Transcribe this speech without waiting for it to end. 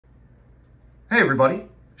Hey everybody,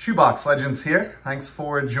 Shoebox Legends here. Thanks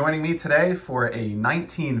for joining me today for a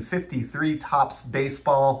 1953 Topps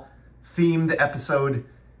Baseball themed episode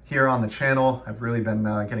here on the channel. I've really been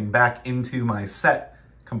getting back into my set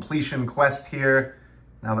completion quest here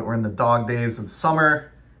now that we're in the dog days of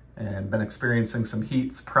summer and been experiencing some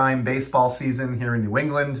heat's prime baseball season here in New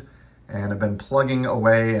England, and I've been plugging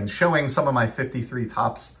away and showing some of my 53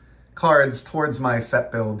 Topps cards towards my set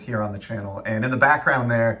build here on the channel. And in the background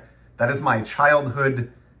there, that is my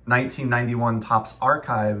childhood 1991 Topps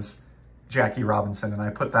Archives Jackie Robinson, and I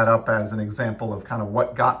put that up as an example of kind of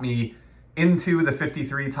what got me into the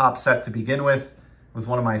 53 Topps set to begin with. It was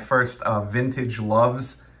one of my first vintage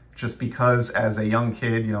loves, just because as a young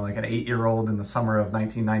kid, like an 8-year-old in the summer of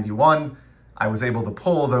 1991, I was able to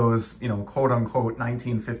pull those, quote unquote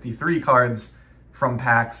 1953 cards from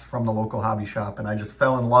packs from the local hobby shop, and I just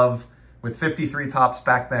fell in love with 53 Topps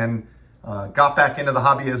back then. Got back into the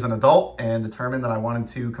hobby as an adult and determined that I wanted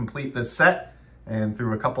to complete this set. And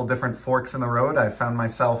through a couple different forks in the road, I found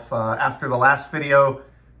myself, after the last video,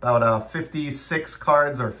 about 56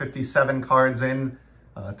 cards or 57 cards in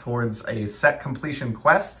towards a set completion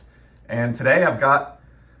quest. And today I've got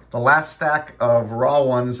the last stack of raw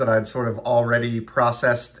ones that I'd sort of already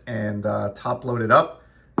processed and top loaded up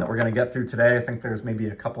that we're going to get through today. I think there's maybe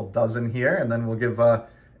a couple dozen here, and then we'll give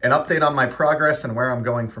an update on my progress and where I'm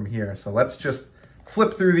going from here. So let's just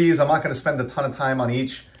flip through these. I'm not going to spend a ton of time on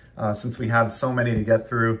each since we have so many to get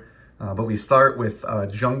through. But we start with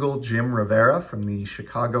Jungle Jim Rivera from the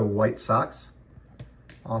Chicago White Sox.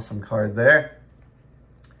 Awesome card there.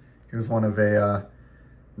 Here's one of a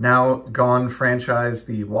now gone franchise,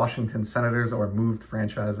 the Washington Senators, or moved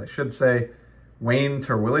franchise, I should say, Wayne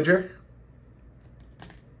Terwilliger.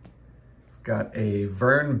 Got a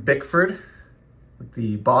Vern Bickford with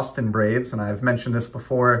the Boston Braves, and I've mentioned this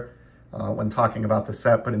before when talking about the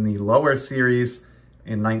set, but in the lower series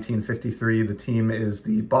in 1953, the team is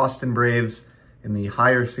the Boston Braves. In the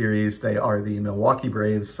higher series, they are the Milwaukee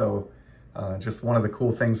Braves. So just one of the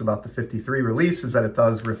cool things about the 53 release is that it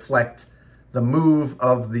does reflect the move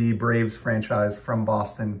of the Braves franchise from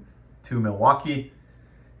Boston to Milwaukee.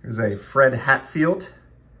 Here's a Fred Hatfield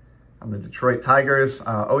on the Detroit Tigers.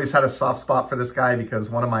 Always had a soft spot for this guy because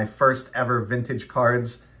one of my first ever vintage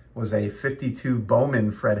cards was a 52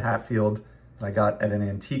 Bowman Fred Hatfield that I got at an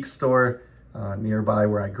antique store nearby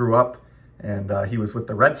where I grew up. And he was with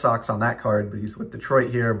the Red Sox on that card, but he's with Detroit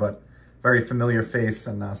here, but very familiar face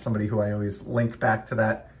and somebody who I always link back to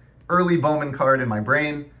that early Bowman card in my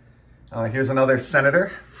brain. Here's another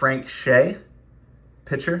Senator, Frank Shea,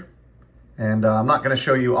 pitcher. And I'm not gonna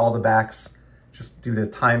show you all the backs just due to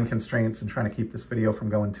time constraints and trying to keep this video from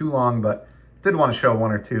going too long, but did want to show one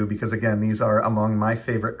or two because, again, these are among my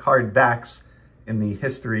favorite card backs in the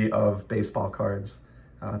history of baseball cards.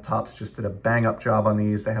 Topps just did a bang-up job on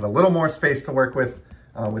these. They had a little more space to work with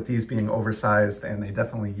these being oversized, and they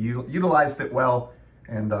definitely utilized it well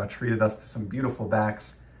and treated us to some beautiful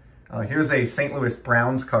backs. Here's a St. Louis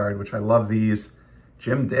Browns card, which I love these.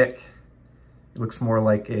 Jim Dick. He looks more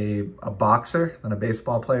like a boxer than a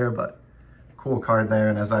baseball player, but cool card there.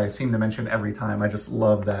 And as I seem to mention every time, I just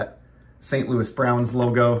love that St. Louis Browns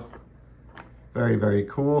logo. Very, very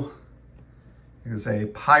cool. Here's a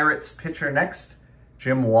Pirates pitcher next,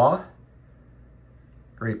 Jim Waugh.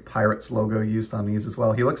 Great Pirates logo used on these as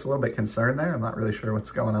well. He looks a little bit concerned there. I'm not really sure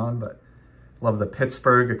what's going on, but love the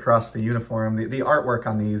Pittsburgh across the uniform. The artwork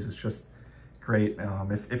on these is just great.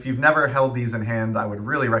 If you've never held these in hand, I would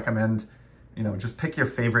really recommend, just pick your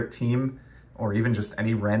favorite team or even just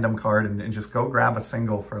any random card and just go grab a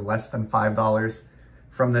single for less than $5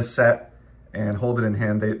 from this set and hold it in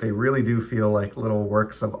hand. They really do feel like little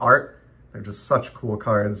works of art. They're just such cool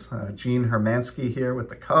cards. Gene Hermansky here with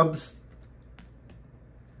the Cubs.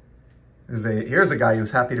 Here's a guy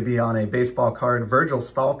who's happy to be on a baseball card, Virgil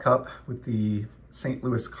Stallcup with the St.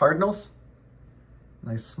 Louis Cardinals.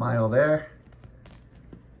 Nice smile there.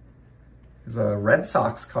 There's a Red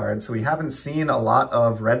Sox card. So we haven't seen a lot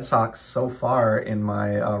of Red Sox so far in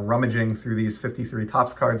my rummaging through these 53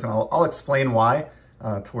 Topps cards, and I'll explain why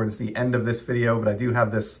towards the end of this video, but I do have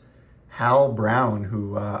this Hal Brown,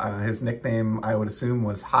 who his nickname, I would assume,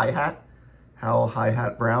 was Hi-Hat, Hal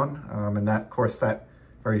Hi-Hat Brown, and that, of course, that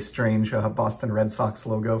very strange Boston Red Sox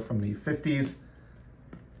logo from the 50s.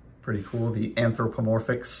 Pretty cool, the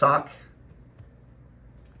anthropomorphic sock.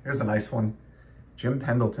 Here's a nice one, Jim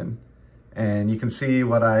Pendleton. And you can see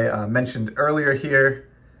what I mentioned earlier here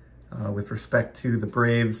with respect to the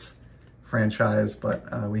Braves franchise, but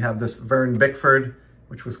we have this Vern Bickford,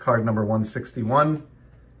 which was card number 161,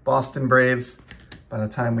 Boston Braves. By the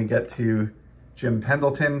time we get to Jim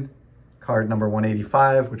Pendleton, card number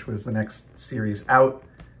 185, which was the next series out,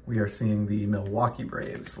 we are seeing the Milwaukee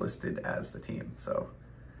Braves listed as the team. So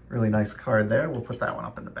really nice card there. We'll put that one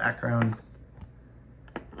up in the background.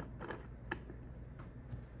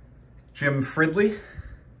 Jim Fridley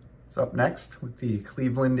is up next with the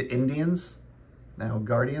Cleveland Indians, now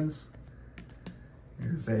Guardians.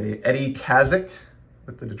 Here's a Eddie Kazak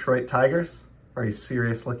with the Detroit Tigers. Very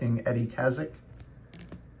serious looking Eddie Kazak.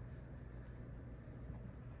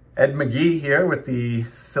 Ed McGee here with the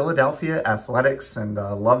Philadelphia Athletics, and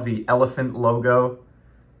love the elephant logo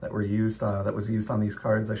that was used on these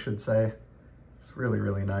cards, I should say. It's really,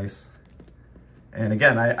 really nice. And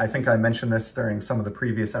again, I think I mentioned this during some of the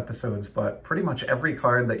previous episodes, but pretty much every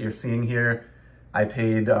card that you're seeing here, I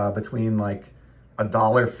paid between like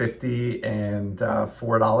 $1.50 and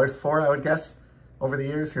 $4 for, I would guess, over the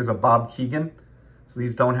years. Here's a Bob Keegan. So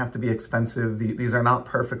these don't have to be expensive. These are not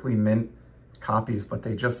perfectly mint copies, but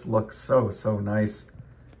they just look so, so nice.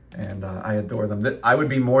 And I adore them. I would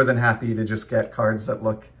be more than happy to just get cards that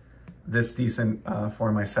look this decent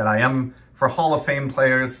for my set. I am for Hall of Fame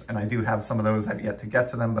players, and I do have some of those. I've yet to get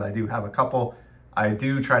to them, but I do have a couple. I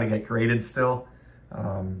do try to get graded still,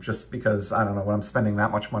 just because, I don't know, when I'm spending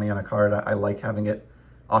that much money on a card, I like having it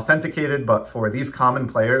authenticated. But for these common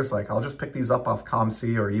players, like, I'll just pick these up off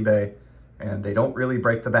ComC or eBay, and they don't really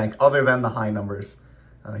break the bank other than the high numbers.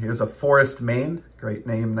 Here's a Forest Maine, great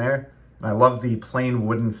name there. And I love the plain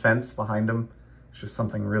wooden fence behind him. It's just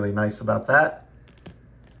something really nice about that.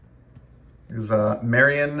 Here's a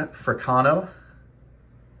Marian Fricano,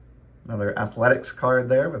 another Athletics card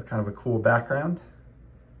there with kind of a cool background.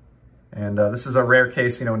 And this is a rare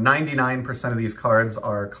case. You know, 99% of these cards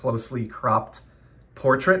are closely cropped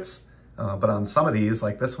portraits, but on some of these,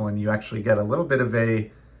 like this one, you actually get a little bit of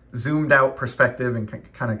a zoomed out perspective and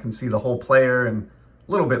kind of can see the whole player and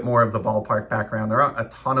a little bit more of the ballpark background. There aren't a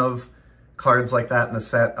ton of cards like that in the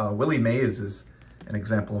set. Willie Mays is an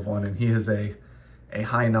example of one, and he is a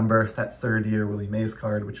high number, that third year Willie Mays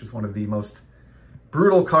card, which is one of the most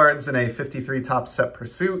brutal cards in a 53 top set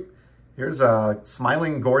pursuit. Here's a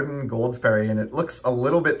Smiling Gordon Goldsberry, and it looks a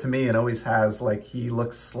little bit to me, and always has, like he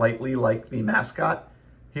looks slightly like the mascot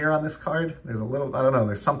here on this card. There's a little, I don't know,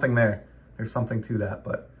 there's something there. There's something to that,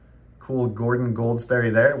 but cool Gordon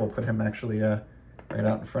Goldsberry there. We'll put him actually right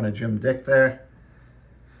out in front of Jim Dick there.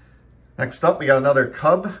 Next up, we got another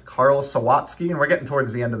Cub, Carl Sawatsky, and we're getting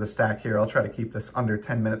towards the end of the stack here. I'll try to keep this under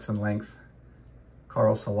 10 minutes in length.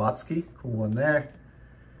 Carl Sawatsky, cool one there.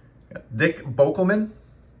 Got Dick Bokelman,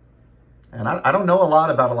 and I don't know a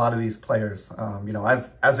lot about a lot of these players. You know,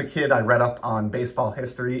 as a kid, I read up on baseball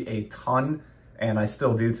history a ton, and I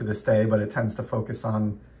still do to this day, but it tends to focus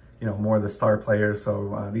on, you know, more of the star players.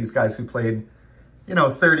 So these guys who played, you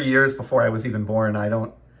know, 30 years before I was even born, I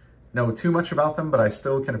don't know too much about them, but I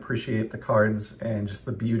still can appreciate the cards and just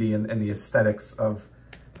the beauty and the aesthetics of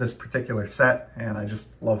this particular set, and I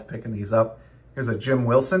just love picking these up. Here's a Jim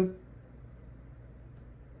Wilson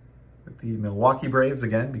with the Milwaukee Braves,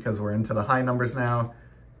 again, because we're into the high numbers now,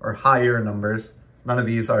 or higher numbers. None of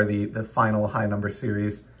these are the final high number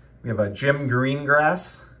series. We have a Jim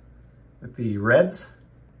Greengrass with the Reds,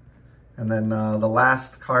 and then the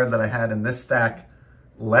last card that I had in this stack,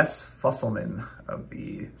 Les Fusselman of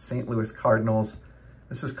the St. Louis Cardinals.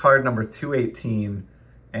 This is card number 218,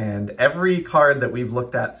 and every card that we've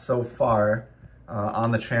looked at so far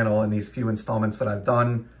on the channel in these few installments that I've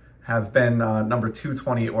done have been number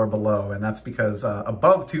 220 or below, and that's because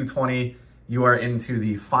above 220, you are into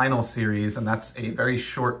the final series, and that's a very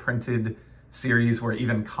short printed series where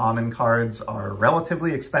even common cards are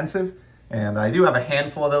relatively expensive, and I do have a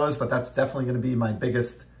handful of those, but that's definitely going to be my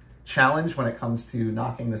biggest challenge when it comes to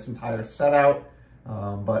knocking this entire set out.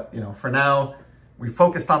 But, you know, for now, we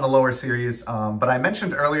focused on the lower series. But I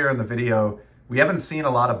mentioned earlier in the video, we haven't seen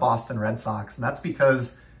a lot of Boston Red Sox, and that's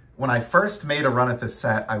because when I first made a run at this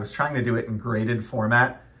set, I was trying to do it in graded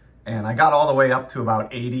format, and I got all the way up to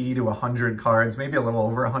about 80 to 100 cards, maybe a little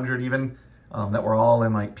over 100 even, that were all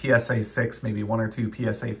in like PSA 6, maybe 1 or 2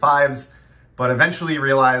 PSA 5s, but eventually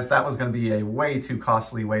realized that was going to be a way too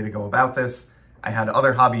costly way to go about this. I had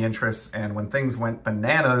other hobby interests, and when things went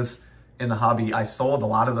bananas in the hobby, I sold a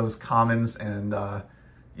lot of those commons and,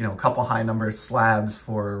 you know, a couple high number slabs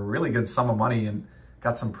for a really good sum of money, and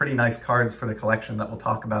got some pretty nice cards for the collection that we'll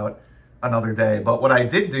talk about another day. But what I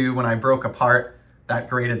did do when I broke apart that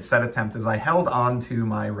graded set attempt is I held on to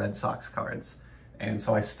my Red Sox cards. And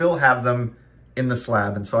so I still have them in the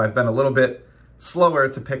slab. And so I've been a little bit slower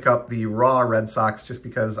to pick up the raw Red Sox just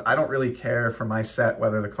because I don't really care for my set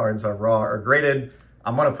whether the cards are raw or graded.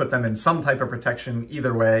 I'm going to put them in some type of protection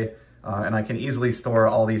either way, and I can easily store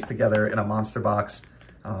all these together in a monster box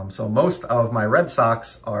So most of my Red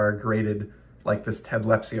Sox are graded like this Ted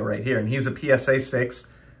Lepsio right here. And he's a PSA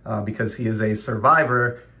 6 because he is a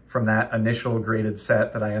survivor from that initial graded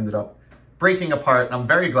set that I ended up breaking apart. And I'm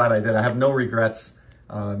very glad I did. I have no regrets.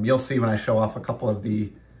 You'll see when I show off a couple of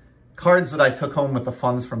the cards that I took home with the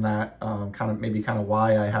funds from that, kind of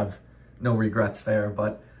why I have no regrets there.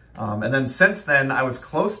 But and then since then, I was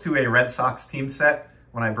close to a Red Sox team set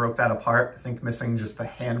when I broke that apart. I think missing just a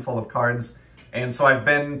handful of cards. And so I've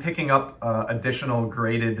been picking up additional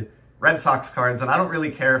graded Red Sox cards, and I don't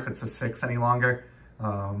really care if it's a 6 any longer.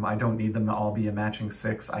 I don't need them to all be a matching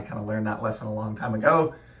 6. I kind of learned that lesson a long time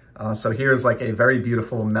ago. So here's like a very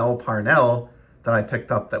beautiful Mel Parnell that I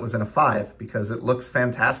picked up that was in a 5 because it looks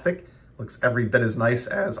fantastic. Looks every bit as nice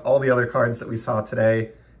as all the other cards that we saw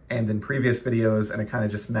today and in previous videos, and it kind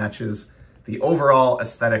of just matches the overall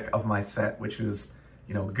aesthetic of my set, which is,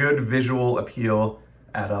 you know, good visual appeal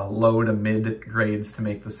at low to mid grades to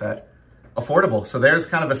make the set affordable. So there's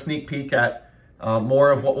kind of a sneak peek at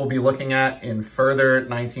more of what we'll be looking at in further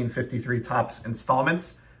 1953 Topps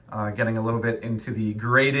installments, getting a little bit into the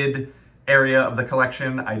graded area of the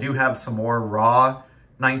collection. I do have some more raw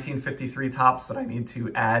 1953 Topps that I need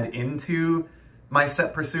to add into my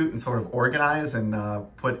set pursuit and sort of organize and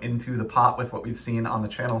put into the pot with what we've seen on the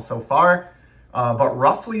channel so far. But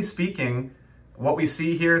roughly speaking, what we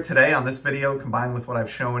see here today on this video, combined with what I've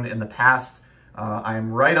shown in the past,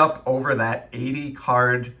 I'm right up over that 80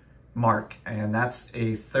 card mark, and that's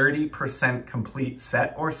a 30% complete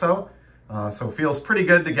set or so. So it feels pretty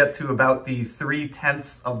good to get to about the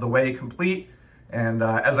 3/10 of the way complete. And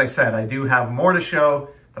as I said, I do have more to show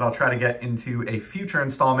that I'll try to get into a future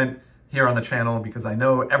installment here on the channel because I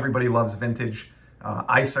know everybody loves vintage.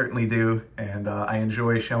 I certainly do, and I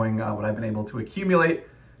enjoy showing what I've been able to accumulate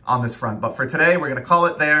on this front. But for today, we're gonna call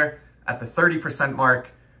it there at the 30%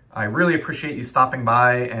 mark. I really appreciate you stopping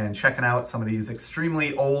by and checking out some of these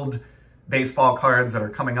extremely old baseball cards that are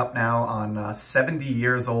coming up now on 70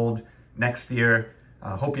 years old next year.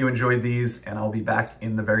 Hope you enjoyed these, and I'll be back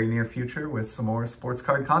in the very near future with some more sports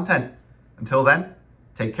card content. Until then,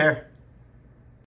 take care.